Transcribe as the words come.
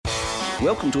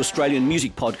Welcome to Australian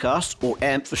Music Podcast, or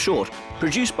AMP for short,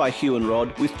 produced by Hugh and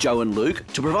Rod with Joe and Luke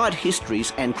to provide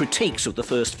histories and critiques of the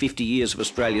first 50 years of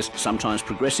Australia's sometimes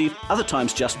progressive, other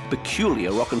times just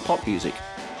peculiar rock and pop music.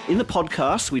 In the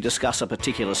podcast, we discuss a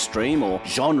particular stream or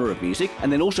genre of music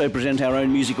and then also present our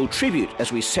own musical tribute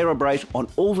as we celebrate on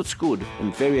all that's good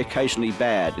and very occasionally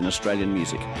bad in Australian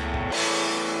music.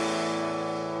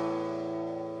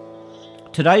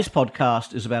 Today's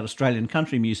podcast is about Australian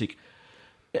country music.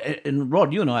 And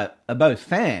Rod, you and I are both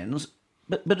fans,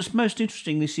 but it's most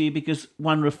interesting this year because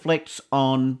one reflects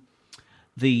on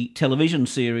the television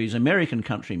series American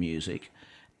Country Music,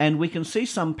 and we can see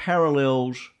some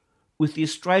parallels with the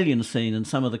Australian scene and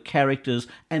some of the characters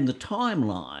and the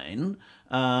timeline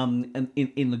and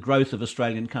in the growth of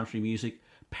Australian country music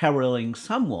paralleling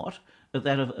somewhat of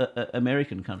that of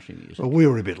American country music. Well, we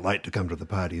were a bit late to come to the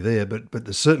party there, but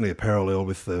there's certainly a parallel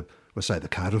with the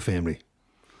Carter family.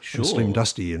 Sure. And Slim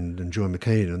Dusty and Joy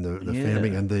McKean and the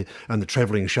family and the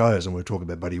travelling shows, and we'll talk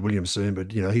about Buddy Williams soon.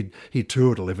 But you know, he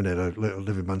toured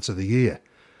 11 months of the year,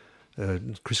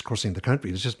 crisscrossing the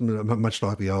country. It's just much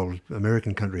like the old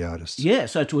American country artists. Yeah,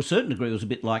 so to a certain degree, it was a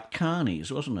bit like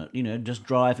carnies, wasn't it? You know, just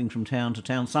driving from town to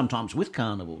town, sometimes with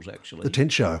carnivals actually. The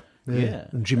tent show. Yeah.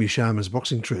 And Jimmy Sharman's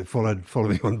boxing troupe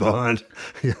following on behind.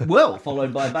 Yeah. Well,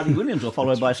 followed by Buddy Williams or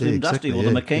followed by Slim Dusty or the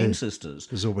McKean sisters.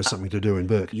 There's always something to do in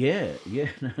Burke. Yeah,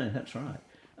 no, that's right.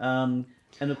 And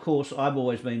of course, I've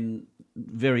always been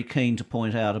very keen to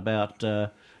point out about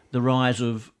the rise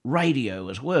of radio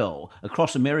as well.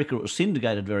 Across America, it was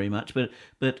syndicated very much, but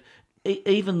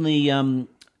even the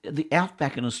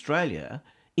outback in Australia,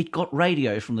 it got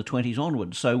radio from the 20s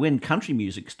onwards. So when country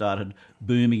music started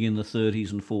booming in the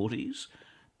 30s and 40s,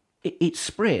 it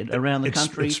spread around the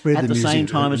country at the same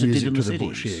time as it did in the cities.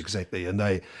 Bush, yeah, exactly. And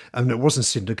it wasn't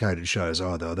syndicated shows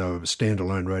either. They were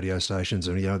standalone radio stations,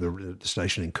 and the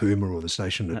station in Cooma or the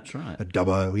station at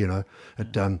Dubbo.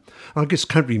 I guess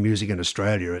country music in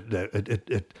Australia,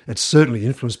 it's certainly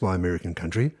influenced by American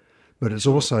country, but it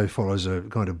also follows a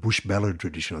kind of bush ballad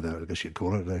tradition, I guess you'd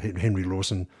call it. Henry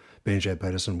Lawson, Banjo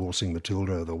Patterson, Waltzing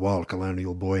Matilda, The Wild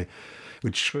Colonial Boy,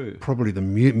 which probably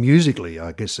musically,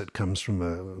 I guess it comes from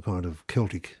a kind of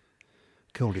Celtic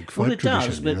folk tradition. Well, it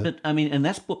does, but I mean, and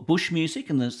that's bush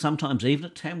music, and there's sometimes even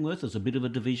at Tamworth there's a bit of a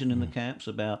division in the camps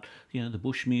about the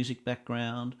bush music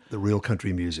background, the real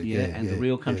country music, the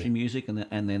real country music,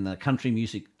 and then the country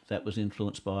music that was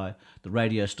influenced by the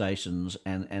radio stations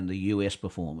and the US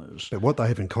performers. But what they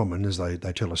have in common is they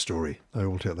tell a story. They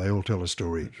all tell a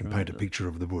story and paint a picture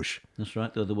of the bush. That's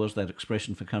right. There was that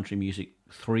expression for country music,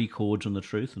 3 chords and the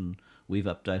truth, and we've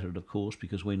updated it, of course,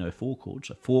 because we know 4 chords,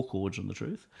 so 4 chords and the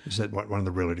truth. Is that one of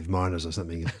the relative minors or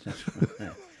something? That's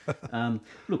right.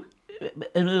 Look,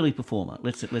 an early performer.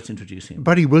 Let's introduce him.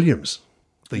 Buddy Williams.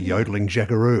 The yodeling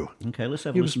jackaroo. Okay, let's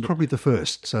have a listen. He was probably the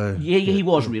first. So yeah, he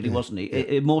was really, wasn't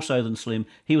he? Yeah. More so than Slim.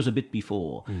 He was a bit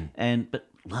before, but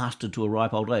lasted to a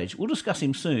ripe old age. We'll discuss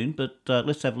him soon, but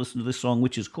let's have a listen to this song,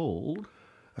 which is called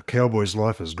A Cowboy's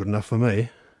Life Is Good Enough for Me.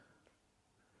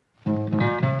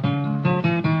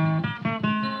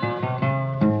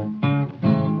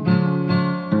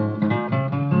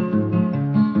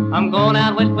 I'm going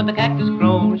out west where the cactus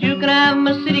grows. You can have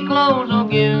my city clothes, or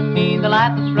give me the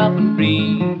life that's rough and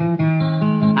free.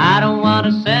 I don't want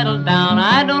to settle down,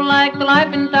 I don't like the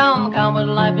life in town. The cowboy's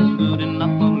life is good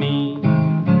enough for me.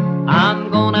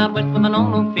 I'm going out west with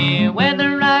no fear, where they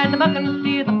ride the buck and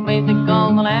steer, the place they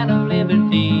call the land of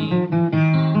liberty.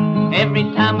 Every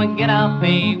time we get our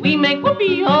pay, we make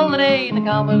whoopee all the day. The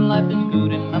cowboy's life is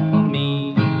good enough for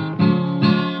me.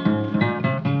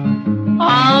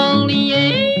 All the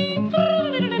yeah.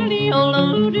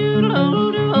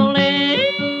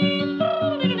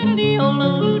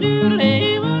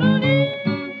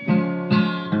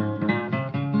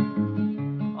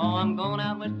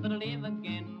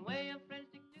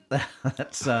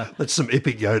 That's some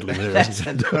epic yodeling there. That's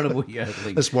incredible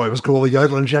yodeling. That's why it was called the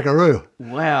yodeling jackaroo.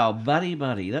 Wow, buddy,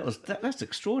 that's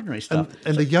extraordinary stuff.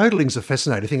 And the yodeling's a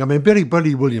fascinating thing. I mean,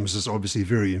 Buddy Williams is obviously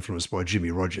very influenced by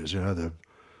Jimmy Rogers. The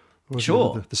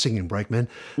singing brakeman,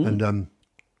 he was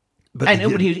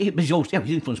also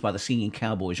influenced by the singing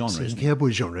cowboy genre.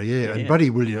 Cowboy genre, yeah. And Buddy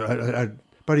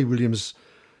Williams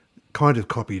kind of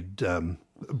copied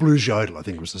Blues Yodel, I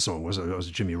think was the song,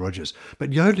 was Jimmy Rogers.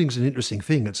 But yodeling's an interesting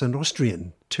thing. It's an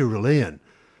Austrian, Tyrolean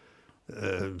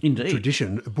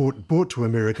tradition brought to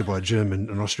America by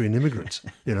German and Austrian immigrants,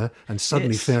 and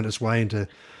suddenly found its way into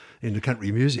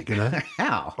country music,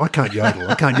 How? I can't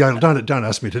yodel. Don't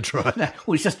ask me to try. No,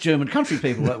 well, it's just German country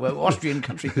people, Austrian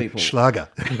country people. Schlager.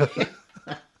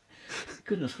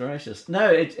 Goodness gracious.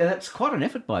 No, that's quite an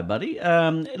effort by Buddy.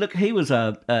 Look, he was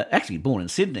actually born in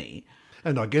Sydney.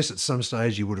 And I guess at some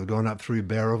stage he would have gone up through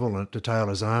Barraville to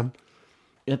Taylor's Arm.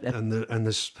 And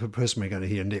this person we're going to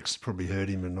hear next probably heard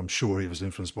him, and I'm sure he was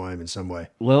influenced by him in some way.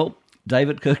 Well,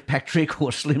 David Kirkpatrick,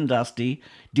 or Slim Dusty,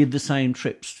 did the same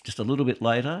trips just a little bit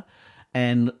later.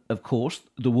 And, of course,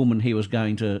 the woman he was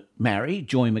going to marry,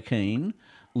 Joy McKean,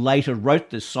 later wrote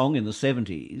this song in the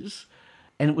 70s.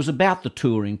 And it was about the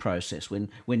touring process.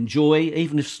 When Joy,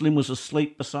 even if Slim was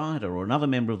asleep beside her or another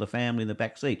member of the family in the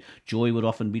back seat, Joy would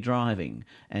often be driving.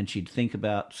 And she'd see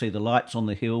the lights on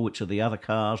the hill, which are the other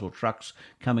cars or trucks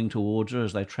coming towards her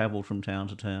as they travelled from town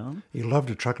to town. He loved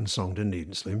a trucking song, didn't he,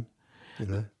 Slim? You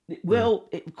know? Well,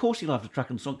 of course he loved a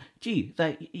trucking song. Gee,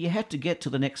 you had to get to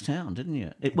the next town, didn't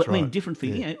you? Different for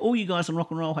you. All you guys in rock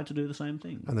and roll had to do the same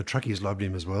thing. And the truckies loved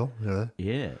him as well. You know?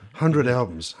 Yeah. 100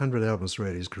 albums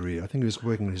throughout his career. I think he was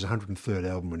working on his 103rd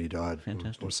album when he died.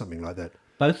 Fantastic. Or something like that.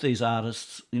 Both these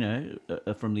artists,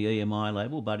 are from the EMI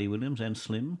label, Buddy Williams and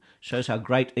Slim. Shows how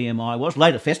great EMI was.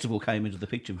 Later, Festival came into the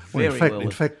picture very well.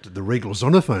 In fact, the Regal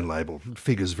Zonophone label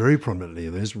figures very prominently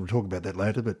in this. We'll talk about that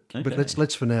later. But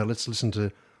let's for now, let's listen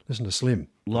to Slim.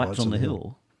 Lights on the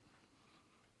Hill.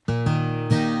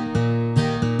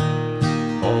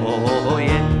 Oh,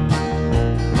 yeah.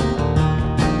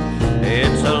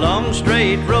 It's a long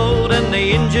straight road and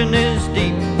the engine is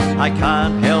deep. I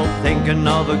can't help thinking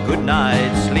of a good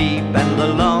night's sleep. And the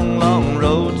long, long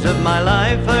roads of my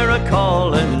life are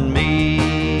a-calling me.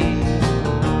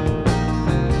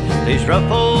 These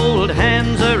rough old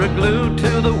hands are glued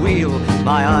to the wheel.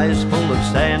 My eyes full of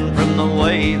sand from the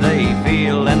way they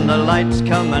feel. And the lights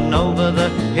coming over the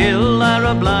hill are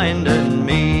a-blinding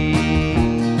me.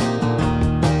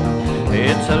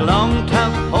 It's a long,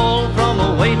 tough haul from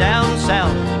away down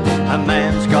south. A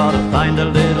man's gotta find a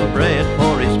little bread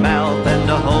for his mouth and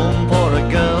a home for a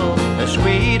girl as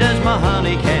sweet as my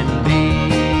honey can be.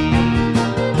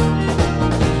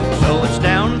 So it's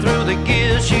down through the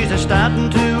gears, she's a-starting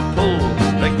to pull.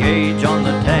 The gauge on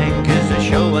the tank is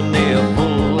a-showing near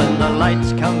full, and the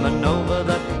lights coming over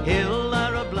the hill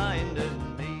are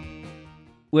a-blinding me.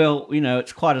 Well,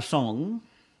 it's quite a song.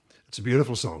 It's a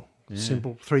beautiful song. Yeah.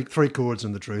 Simple, three chords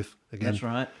and the truth. Again. That's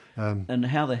right. And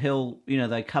how the hell,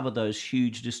 they covered those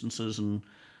huge distances and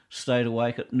stayed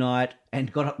awake at night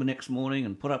and got up the next morning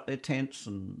and put up their tents,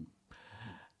 and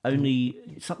only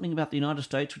something about the United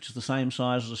States, which is the same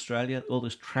size as Australia, all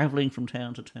this travelling from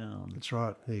town to town. That's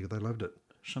right. Yeah, they loved it.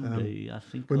 Someday, I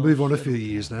think... We'll move on a few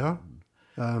years now.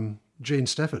 Jean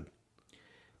Stafford.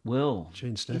 Well,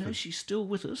 Jean Stafford. She's still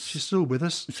with us. She's still with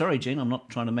us. Sorry, Jean, I'm not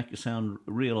trying to make you sound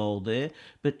real old there,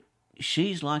 but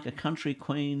she's like a country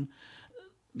queen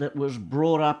that was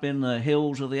brought up in the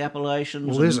hills of the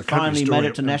Appalachians and finally made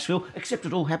it to Nashville, except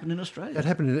it all happened in Australia. It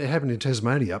happened in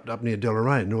Tasmania, up near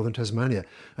Deloraine, northern Tasmania.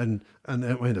 And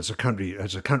it's a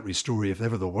country story if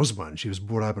ever there was one. She was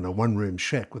brought up in a one-room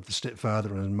shack with the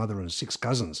stepfather and mother and 6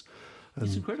 cousins.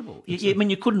 It's incredible.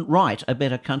 You couldn't write a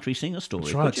better country singer story.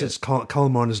 That's right. It's coal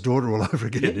miner's daughter all over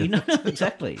again.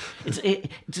 Exactly. It's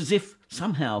as if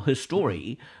somehow her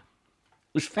story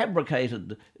was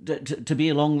fabricated to be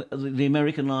along the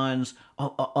American lines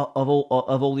of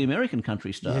all the American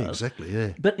country stars. Yeah, exactly,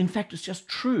 yeah. But in fact, it's just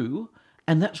true,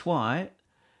 and that's why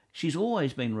she's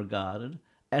always been regarded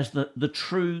as the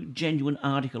true, genuine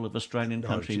article of Australian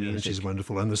country music. She's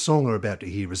wonderful. And the song we're about to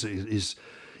hear is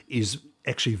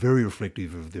actually very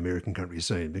reflective of the American country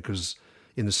scene, because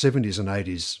in the 70s and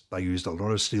 80s, they used a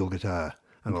lot of steel guitar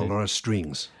and a lot of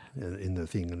strings in the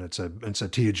thing, and it's a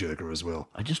tearjerker as well.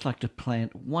 I'd just like to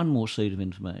plant one more seed of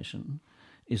information,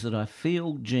 is that I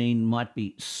feel Jean might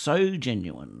be so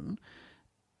genuine,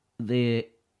 there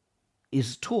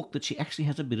is talk that she actually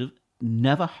has a bit of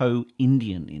Navajo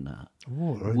Indian in her.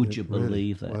 Oh, Would you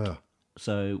believe really? that? Wow.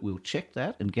 So we'll check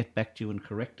that and get back to you and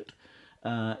correct it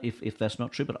if that's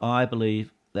not true, but I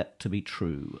believe that to be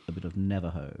true, a bit of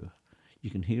Navajo. You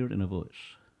can hear it in her voice.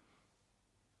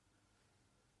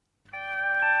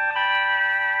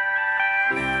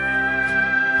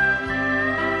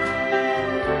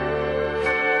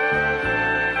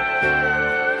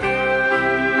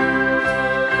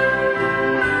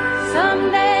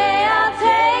 Someday I'll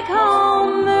take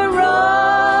home the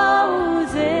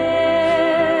roses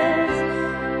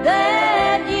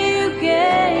that you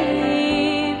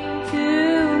gave to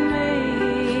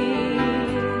me,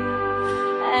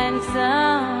 and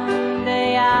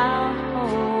someday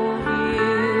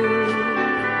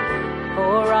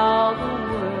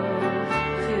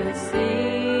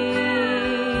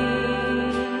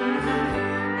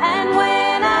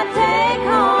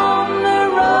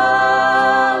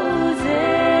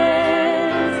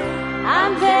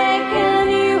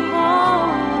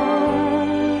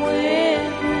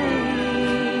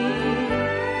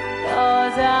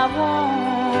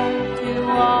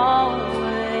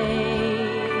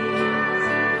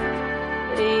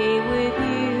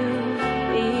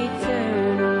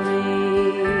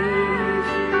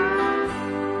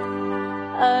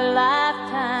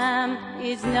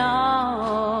is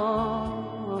not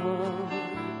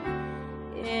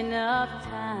enough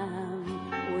time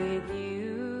with you.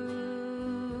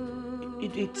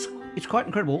 It's quite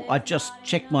incredible. I just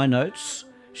checked my notes.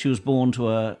 She was born to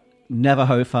a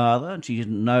Navajo father, and she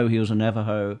didn't know he was a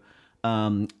Navajo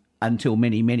until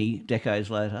many, many decades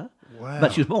later. Wow.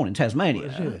 But she was born in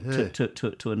Tasmania Yeah.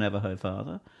 to a Navajo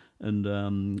father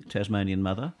and Tasmanian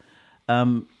mother.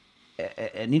 An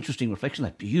interesting reflection,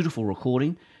 that beautiful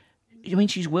recording. I mean,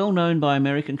 she's well known by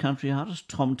American country artists.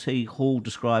 Tom T. Hall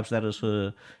describes that as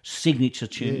her signature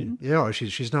tune. Yeah,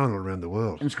 she's known all around the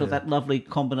world. And it's got that lovely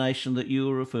combination that you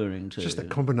were referring to. Just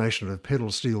that combination of pedal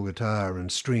steel guitar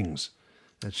and strings.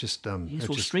 It's just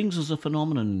strings is a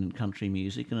phenomenon in country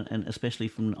music, and especially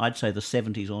from, I'd say, the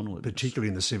 70s onwards. Particularly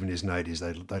in the 70s and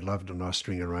 80s, they loved a nice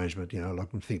string arrangement. You know,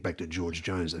 like think back to George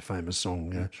Jones, that famous song.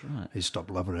 You know, That's right. He stopped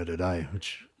loving it today.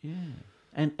 Which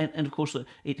And of course,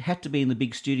 it had to be in the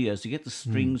big studios. To get the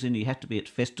strings in, you had to be at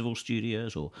festival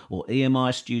studios or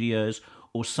EMI studios,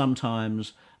 or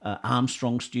sometimes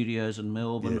Armstrong Studios in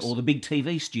Melbourne, or the big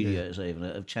TV studios even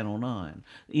of Channel 9.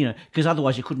 You know, because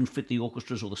otherwise you couldn't fit the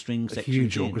orchestras or the string sections. A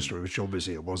huge in. orchestra, which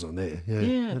obviously it was on there.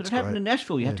 Yeah, but it happened in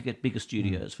Nashville. You had to Yeah. get bigger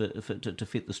studios to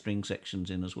fit the string sections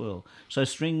in as well. So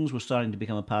strings were starting to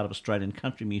become a part of Australian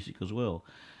country music as well.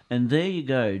 And there you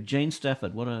go, Jean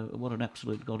Stafford. What an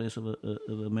absolute goddess of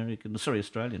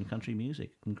Australian country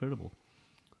music. Incredible.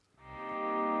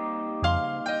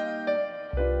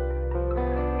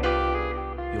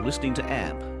 You're listening to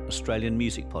AMP, Australian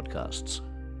Music Podcasts.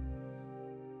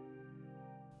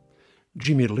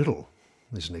 Jimmy Little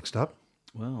is next up.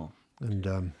 Wow. And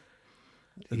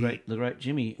The great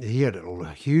Jimmy. he had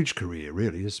a huge career,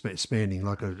 really, spanning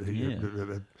like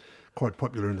quite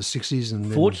popular in the 60s. And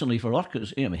then, Fortunately for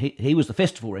Ottkers, you know, he was the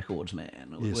Festival Records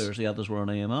man, whereas the others were on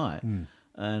EMI.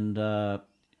 And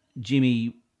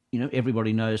Jimmy, you know,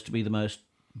 everybody knows to be the most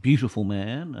beautiful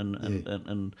man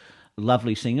and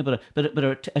lovely singer, but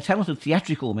a talented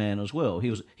theatrical man as well. He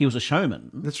was a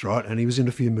showman. That's right, and he was in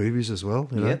a few movies as well.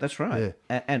 You know? Yeah, that's right.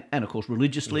 Yeah. And of course,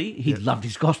 religiously, he loved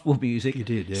his gospel music. He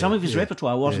did, yeah, Some of his yeah,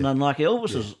 repertoire wasn't unlike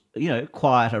Elvis's, you know,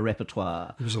 quieter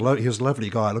repertoire. He was a lovely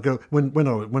guy. Look, when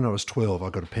I was 12, I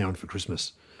got £1 for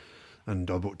Christmas, and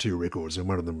I bought 2 records, and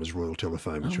one of them was Royal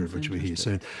Telephone, which we'll hear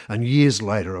soon. And years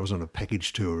later, I was on a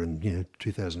package tour in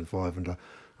 2005,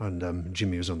 and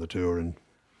Jimmy was on the tour, and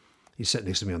he sat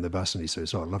next to me on the bus, and he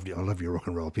says, "Oh, I love your rock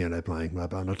and roll piano playing."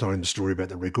 And I told him the story about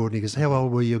the record, and he goes, "How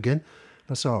old were you again?"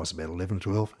 And I said, "I was about 11 or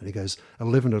 12." And he goes,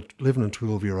 11 and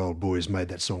 12-year-old boys made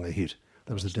that song a hit.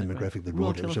 That was the demographic that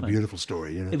brought it. It was a beautiful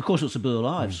story. You know? Of course, it's a Burl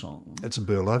Ives song. It's a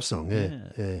Burl Ives song,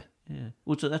 yeah.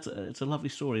 Well, it's a lovely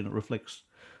story, and it reflects,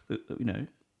 you know,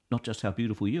 not just how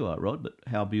beautiful you are, Rod, but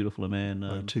how beautiful a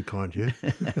man. Too kind, you.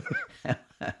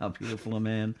 How beautiful a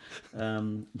man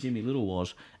Jimmy Little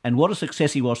was, and what a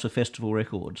success he was for Festival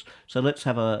Records. So let's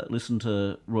have a listen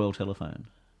to Royal Telephone.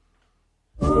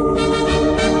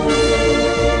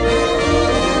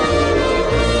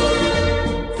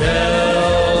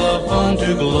 Telephone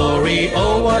to glory,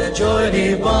 oh what joy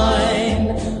divine.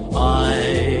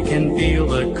 I can feel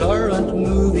the current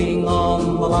moving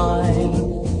on the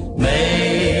line.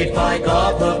 Made by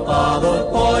God the Father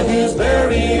for his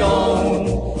very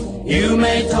own. You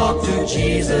may talk to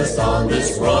Jesus on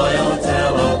this royal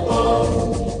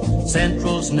telephone.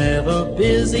 Central's never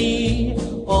busy,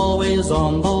 always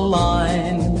on the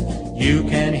line. You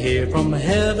can hear from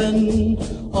heaven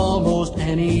almost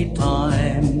any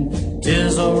time.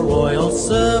 'Tis a royal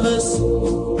service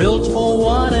built for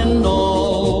one and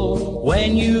all.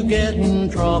 When you get in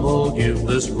trouble, give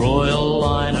this royal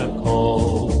line a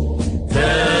call.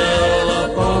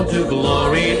 Telephone to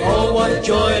glory, oh what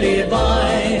joy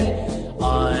divine.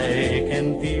 I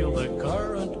can feel the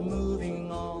current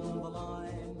moving on the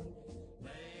line.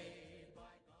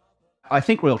 I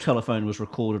think Royal Telephone was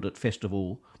recorded at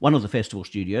one of the festival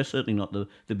studios, certainly not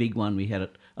the big one we had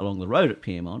along the road at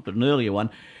Piermont, but an earlier one.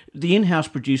 The in-house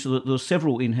producer, there were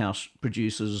several in-house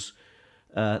producers.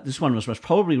 This one was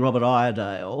probably Robert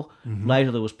Iredale. Mm-hmm.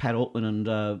 Later there was Pat Altman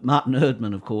and Martin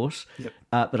Erdman, of course. Yep.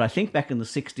 But I think back in the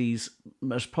 60s, it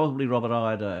was probably Robert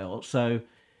Iredale. So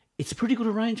it's a pretty good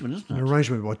arrangement, isn't it? An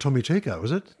arrangement by Tommy Tico,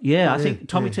 was it? Yeah, I think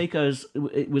Tommy Tico's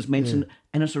it was mentioned,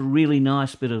 and it's a really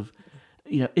nice bit of,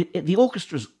 you know, the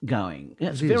orchestra's going.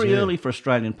 It's very early for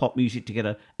Australian pop music to get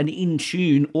an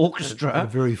in-tune orchestra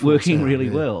working sound, really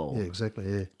well. Yeah,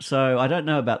 exactly, yeah. So I don't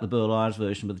know about the Burl Ives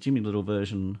version, but the Jimmy Little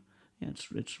version, yeah,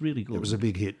 it's really good. It was a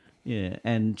big hit. Yeah,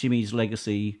 and Jimmy's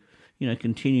legacy, you know,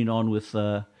 continued on with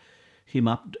him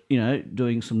up, you know,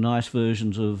 doing some nice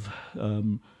versions of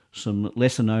some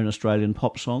lesser known Australian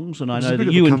pop songs, and I It was know a bit that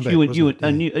of a you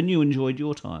comeback, and you enjoyed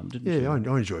your time, didn't you? Yeah, I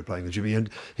enjoyed playing the Jimmy, and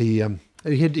he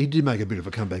did make a bit of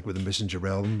a comeback with the Messenger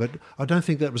album, but I don't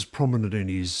think that was prominent in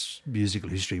his musical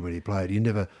history when he played.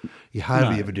 He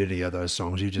hardly ever did any of those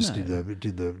songs. He just did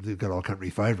the good old country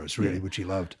favourites, really, which he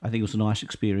loved. I think it was a nice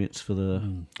experience for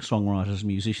the songwriters and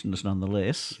musicians,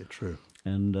 nonetheless. Yeah, true.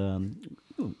 And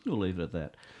we'll leave it at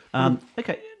that.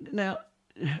 Okay, now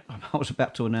I was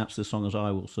about to announce this song as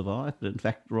 "I Will Survive," but in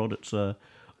fact, Rod, it's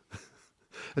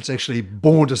actually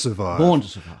 "Born to Survive." "Born to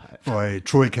Survive" by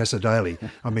Troy Cassar-Daley.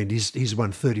 I mean, he's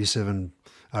won 37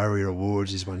 ARIA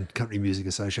awards. He's won Country Music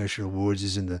Association awards.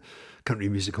 He's in the Country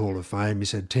Music Hall of Fame.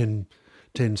 He's had 10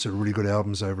 sort of really good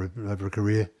albums over a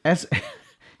career. As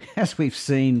we've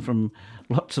seen from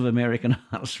lots of American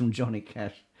artists, from Johnny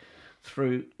Cash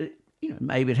through.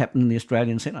 Maybe it happened in the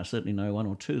Australian scene. I certainly know one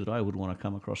or two that I would want to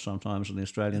come across sometimes in the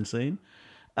Australian scene.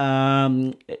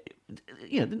 Not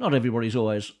everybody's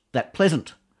always that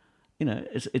pleasant.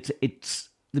 It's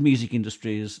the music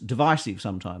industry is divisive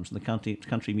sometimes, and the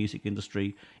country music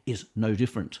industry is no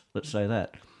different. Let's say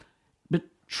that. But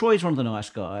Troy's one of the nice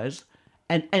guys,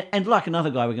 and like another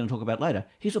guy we're going to talk about later,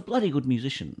 he's a bloody good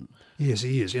musician. Yes,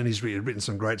 he is, and he's written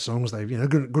some great songs. They've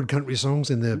good country songs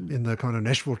in the kind of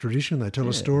Nashville tradition. They tell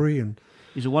a story, and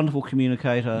he's a wonderful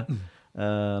communicator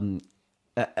about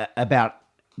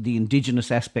the indigenous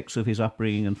aspects of his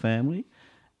upbringing and family.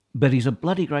 But he's a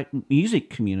bloody great music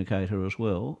communicator as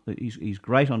well. He's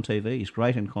great on TV. He's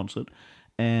great in concert,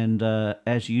 and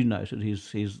as you noted,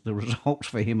 the results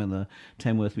for him in the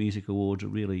Tamworth Music Awards are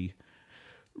really,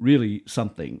 really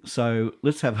something. So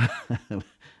let's have a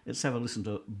listen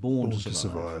to "Born to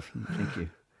Survive." Thank you.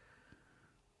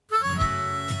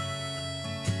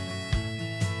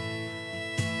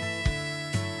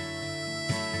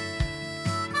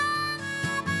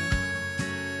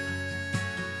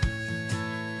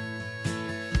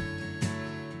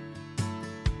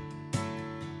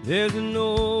 There's an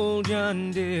old John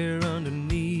Deere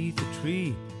underneath the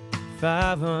tree,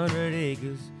 500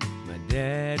 acres, my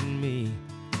dad and me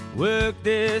worked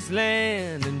this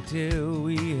land until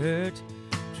we hurt,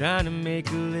 trying to make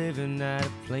a living out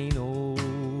of plain old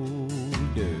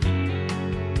dirt.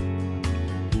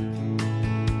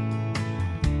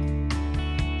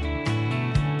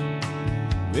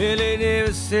 Well, he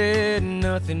never said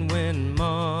nothing when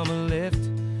Mama left,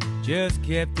 just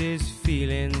kept his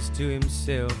feelings to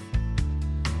himself.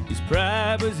 His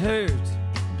pride was hurt,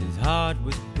 his heart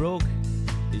was broke.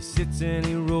 He sits and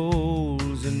he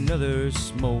rolls another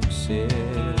smoke. Said,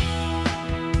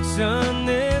 son,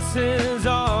 this is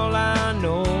all I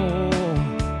know,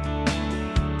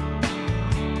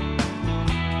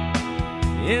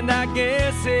 and I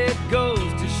guess it goes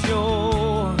to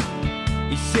show.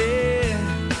 He said,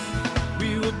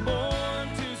 we were born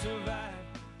to survive.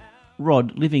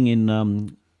 Rod, living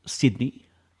in Sydney,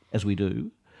 as we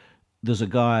do, there's a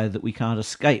guy that we can't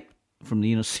escape from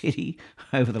the inner city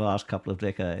over the last couple of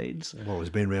decades. Well, it's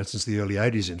been around since the early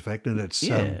 80s, in fact, and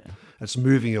it's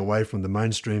moving away from the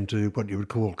mainstream to what you would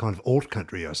call kind of alt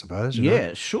country, I suppose. You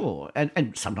know? Sure,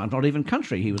 and sometimes not even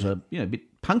country. He was a bit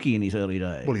punky in his early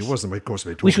days. Well, he wasn't. Of course,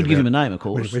 we should give him a name, of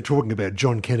course. We're talking about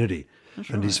John Kennedy. That's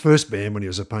and right. His first band when he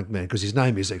was a punk man, because his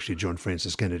name is actually John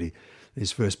Francis Kennedy.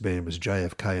 His first band was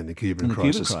JFK and the Cuban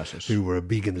Crisis, who were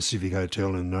big in the Civic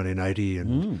Hotel in 1980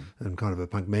 and kind of a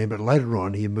punk man. But later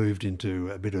on, he moved into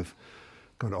a bit of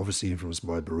kind of obviously influenced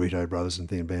by Burrito Brothers and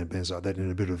bands like that, in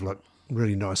a bit of like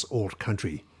really nice alt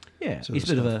country. Yeah,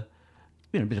 he's a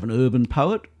bit of an urban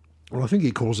poet. Well, I think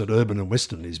he calls it urban and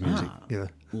western, his music.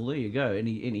 Well, there you go. And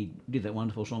he did that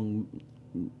wonderful song,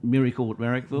 Miracle at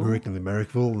Marrickville. Miracle in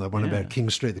Marrickville, and the one about King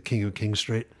Street, the King of King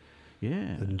Street. Yeah,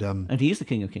 and he is the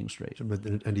King of King Street.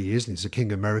 And he is, and he's the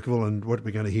King of Marrickville. And what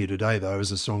we're going to hear today, though,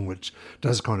 is a song which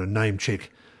does kind of name-check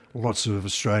lots of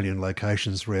Australian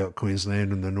locations throughout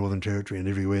Queensland and the Northern Territory and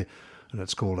everywhere, and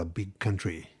it's called A Big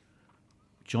Country.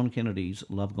 John Kennedy's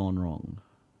Love Gone Wrong.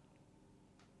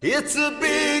 It's a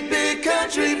big, big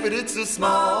country, but it's a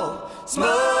small,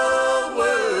 small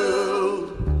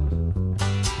world.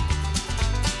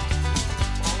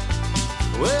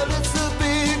 Well, it's a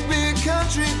big, big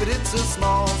country, but it's a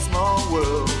small, small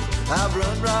world. I've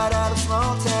run right out of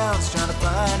small towns trying to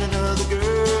find another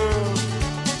girl.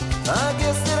 I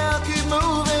guess that I'll keep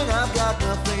moving, I've got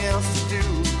nothing else to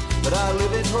do. But I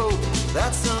live in hope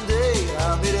that someday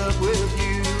I'll meet up with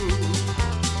you.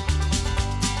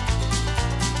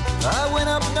 I went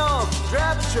up north,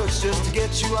 driving trucks just to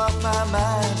get you off my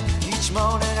mind. Each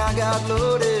morning I got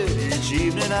loaded, each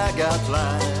evening I got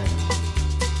flying.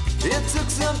 It took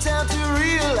some time to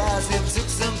realize, it took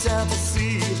some time to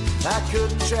see I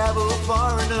couldn't travel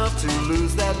far enough to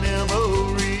lose that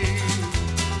memory.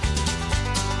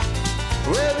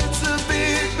 Well, it's a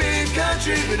big, big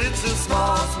country, but it's a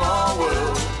small, small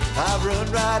world. I've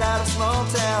run right out of small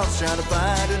towns trying to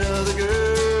find another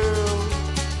girl.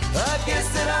 I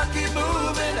guess that I'll keep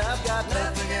moving, I've got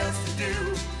nothing else to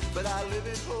do, but I live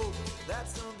in hope that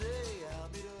someday I'll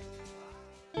meet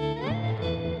her.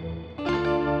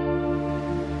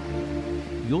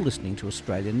 You're listening to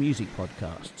Australian Music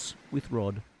Podcasts with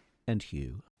Rod and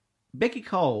Hugh. Becky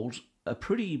Cole's a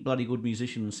pretty bloody good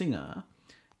musician and singer,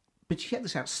 but she had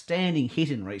this outstanding hit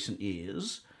in recent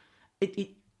years.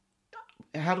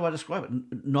 How do I describe it?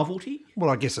 Novelty? Well,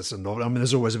 I guess it's a novelty. I mean,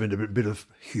 there's always been a bit of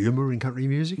humour in country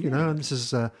music, you know, and this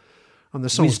is... and the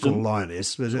song's called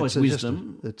Lioness. But it's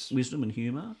wisdom. It's wisdom and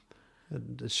humour.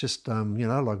 It's just, you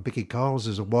know, like Becky Cole's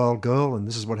is a wild girl, and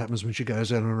this is what happens when she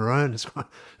goes out on her own. It's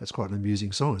quite an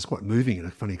amusing song. It's quite moving in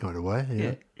a funny kind of way.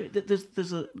 Yeah.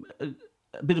 There's a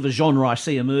bit of a genre I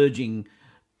see emerging,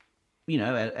 you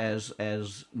know,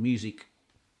 as music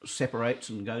separates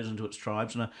and goes into its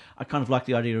tribes, and I kind of like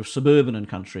the idea of suburban and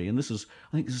country, and I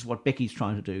think this is what Becky's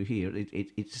trying to do here.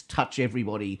 It's touch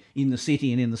everybody in the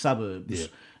city and in the suburbs,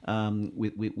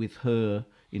 with her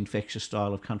infectious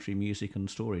style of country music and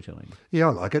storytelling. Yeah,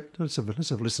 I like it. Let's have a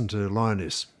listen to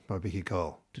Lioness by Becky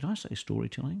Cole. Did I say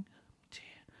storytelling? Dear.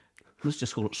 Let's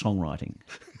just call it songwriting.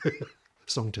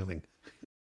 Songtelling.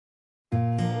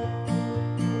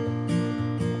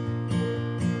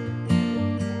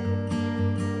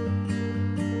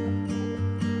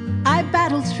 I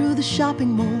battled through the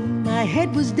shopping mall. My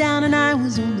head was down and I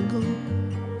was on the go.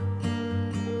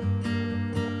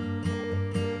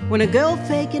 When a girl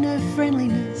faking her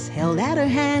friendliness held out her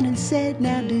hand and said,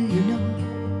 "Now do you know?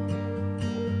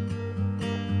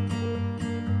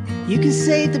 You can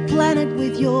save the planet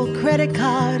with your credit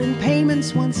card and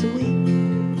payments once a week."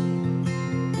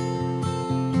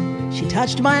 She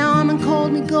touched my arm and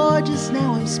called me gorgeous.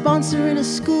 Now I'm sponsoring a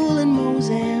school in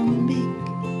Mozambique.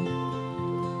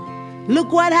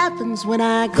 Look what happens when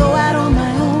I go out on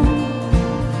my own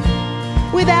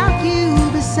without you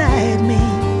beside me.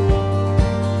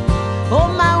 All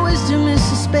my wisdom is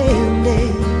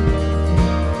suspended.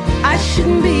 I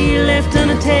shouldn't be left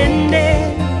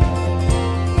unattended.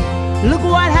 Look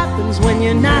what happens when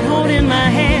you're not holding my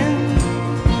hand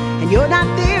and you're not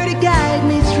there to guide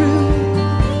me through.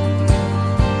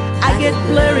 I get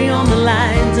blurry on the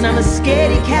lines and I'm a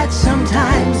scaredy cat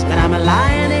sometimes, but I'm a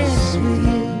lioness with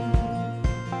you.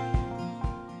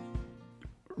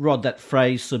 Rod, that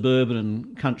phrase suburban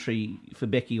and country for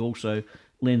Becky also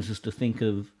lends us to think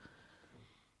of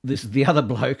the other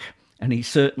bloke, and his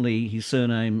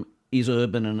surname is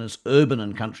Urban, and it's urban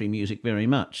and country music very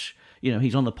much. You know,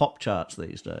 he's on the pop charts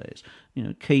these days. You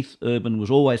know, Keith Urban was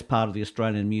always part of the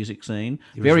Australian music scene,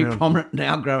 very prominent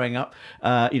now growing up,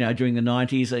 you know, during the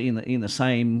 90s in the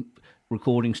same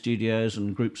recording studios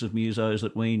and groups of musos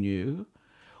that we knew.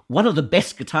 One of the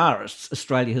best guitarists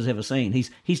Australia has ever seen.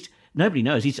 He's nobody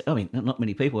knows. Not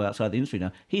many people outside the industry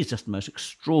know. He's just the most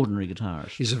extraordinary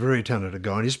guitarist. He's a very talented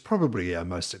guy, and he's probably our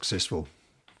most successful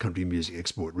country music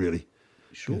export, really.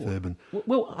 Sure. Keith Urban.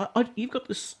 Well, you've got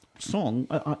this song.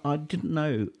 I didn't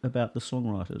know about the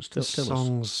songwriters. Tell us. The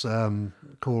song's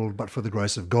called But For The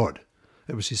Grace of God.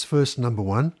 It was his first number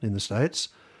one in the States,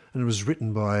 and it was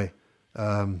written by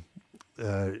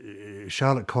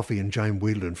Charlotte Coffey and Jane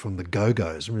Wiedlin from the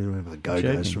Go-Go's. Remember the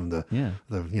Go-Go's from the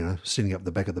sitting up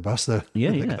the back of the bus, the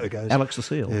Go-Go's. Alex the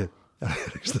Seal. Yeah,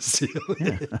 Alex the Seal.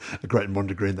 Yeah. A great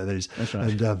Montenegrin that is. That's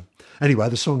right. And anyway,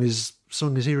 the song is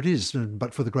here it is,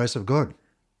 But For The Grace of God.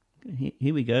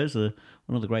 Here we go.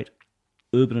 One of the great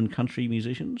urban and country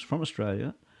musicians from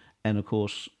Australia, and of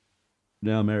course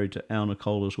now married to Al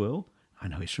Nicole as well. I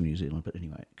know he's from New Zealand, but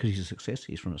anyway, because he's a success,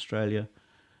 he's from Australia.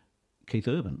 Keith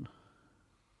Urban.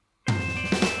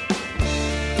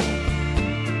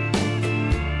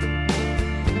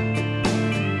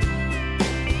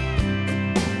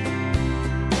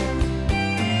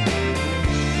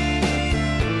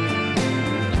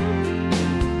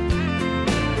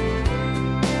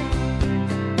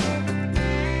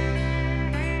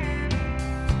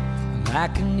 I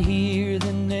can hear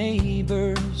the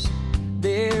neighbors,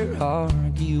 they're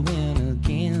arguing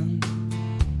again.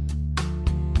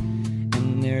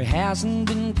 And there hasn't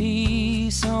been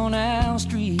peace on our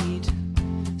street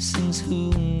since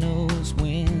who knows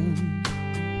when.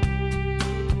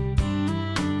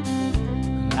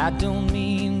 I don't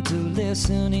mean to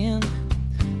listen in,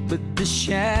 but the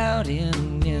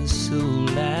shouting is so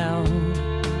loud.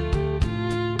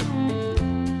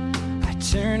 I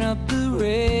turn up the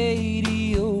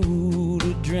radio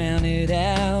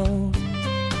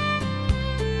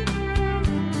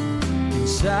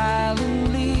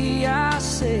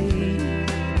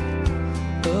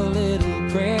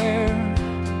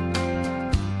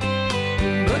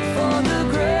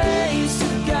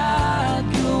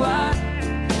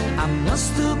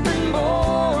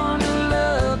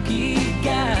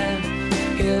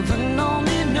Heaven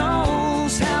only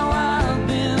knows how I've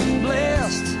been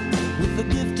blessed with the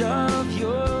gift of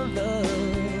your love.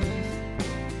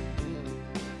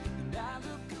 And I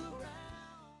look around.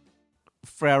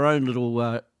 For our own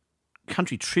little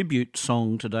country tribute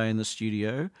song today in the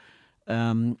studio,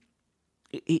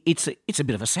 it's a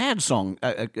bit of a sad song.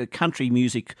 Country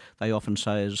music, they often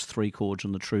say, is 3 chords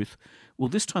and the truth. Well,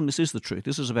 this time this is the truth.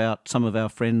 This is about some of our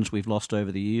friends we've lost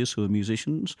over the years who are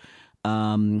musicians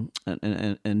and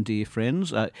dear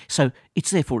friends. So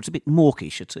it's a bit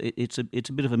mawkish. It's a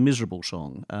bit of a miserable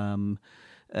song.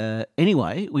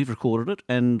 Anyway, we've recorded it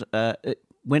and it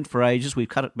went for ages. We've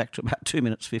cut it back to about 2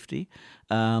 minutes 50,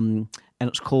 and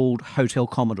it's called Hotel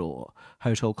Commodore.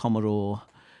 Hotel Commodore.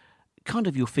 Kind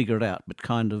of you'll figure it out, but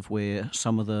kind of where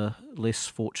some of the less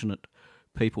fortunate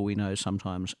people we know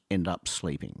sometimes end up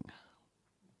sleeping.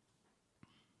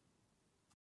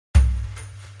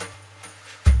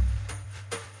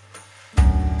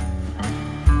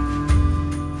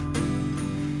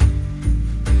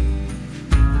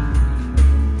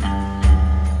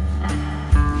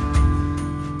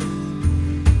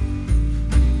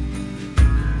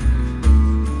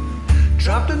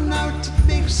 Dropped a note to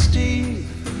Big Steve.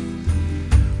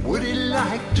 Would he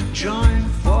like to join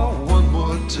for one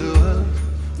more tour?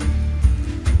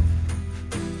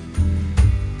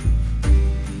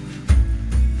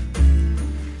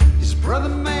 His brother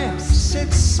Matt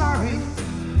said sorry,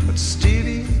 but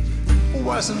Stevie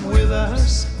wasn't with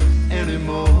us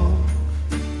anymore.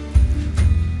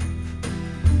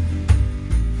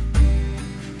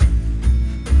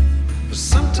 For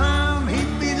some time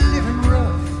he'd be living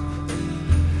rough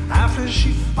after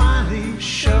she finally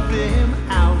shoved him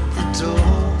out the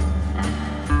door.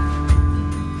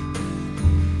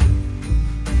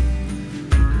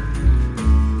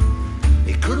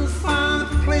 He couldn't find a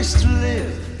place to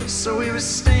live, so he was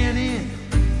staying in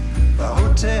the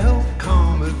Hotel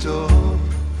Commodore.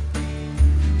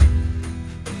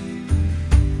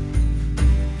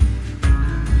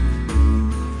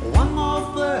 One more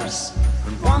verse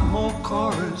and one more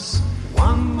chorus,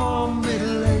 one more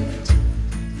middle eight.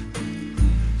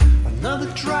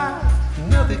 Another drive,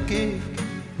 another gig.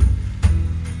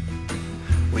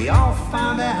 We all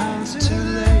found out too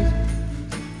late.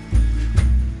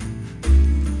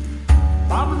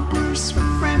 Bob and Bruce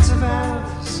were friends of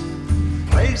ours.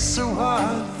 Played so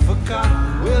hard,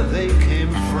 forgot where they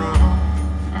came from.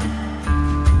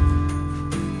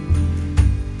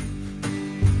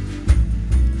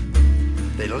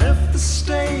 They left the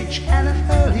stage at an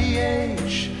early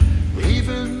age,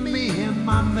 leaving me and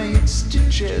my mates to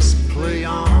just play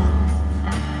on.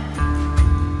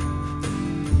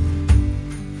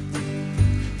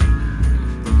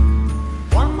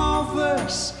 One more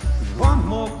verse, one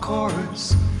more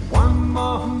chorus, one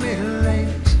more middle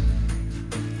eight.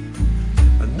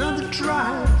 Another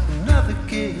drive, another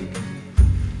gig.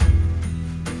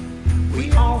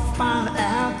 We all found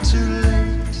out too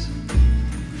late.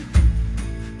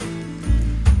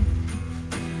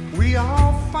 We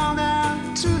all found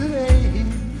out too late.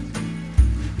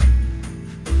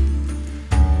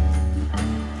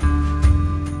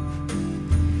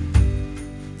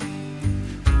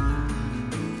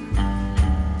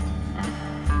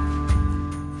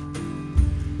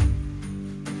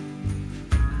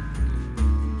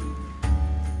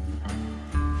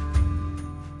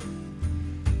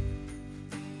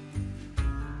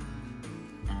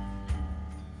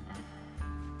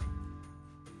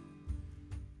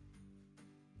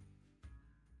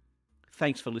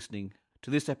 Thanks for listening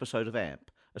to this episode of AMP,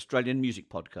 Australian Music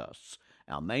Podcasts.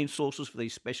 Our main sources for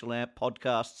these special AMP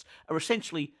podcasts are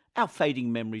essentially our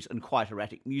fading memories and quite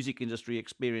erratic music industry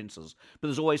experiences, but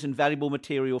there's always invaluable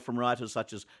material from writers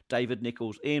such as David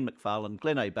Nichols, Ian McFarlane,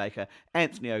 Glenn A. Baker,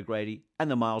 Anthony O'Grady,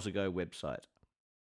 and the Miles Ago website.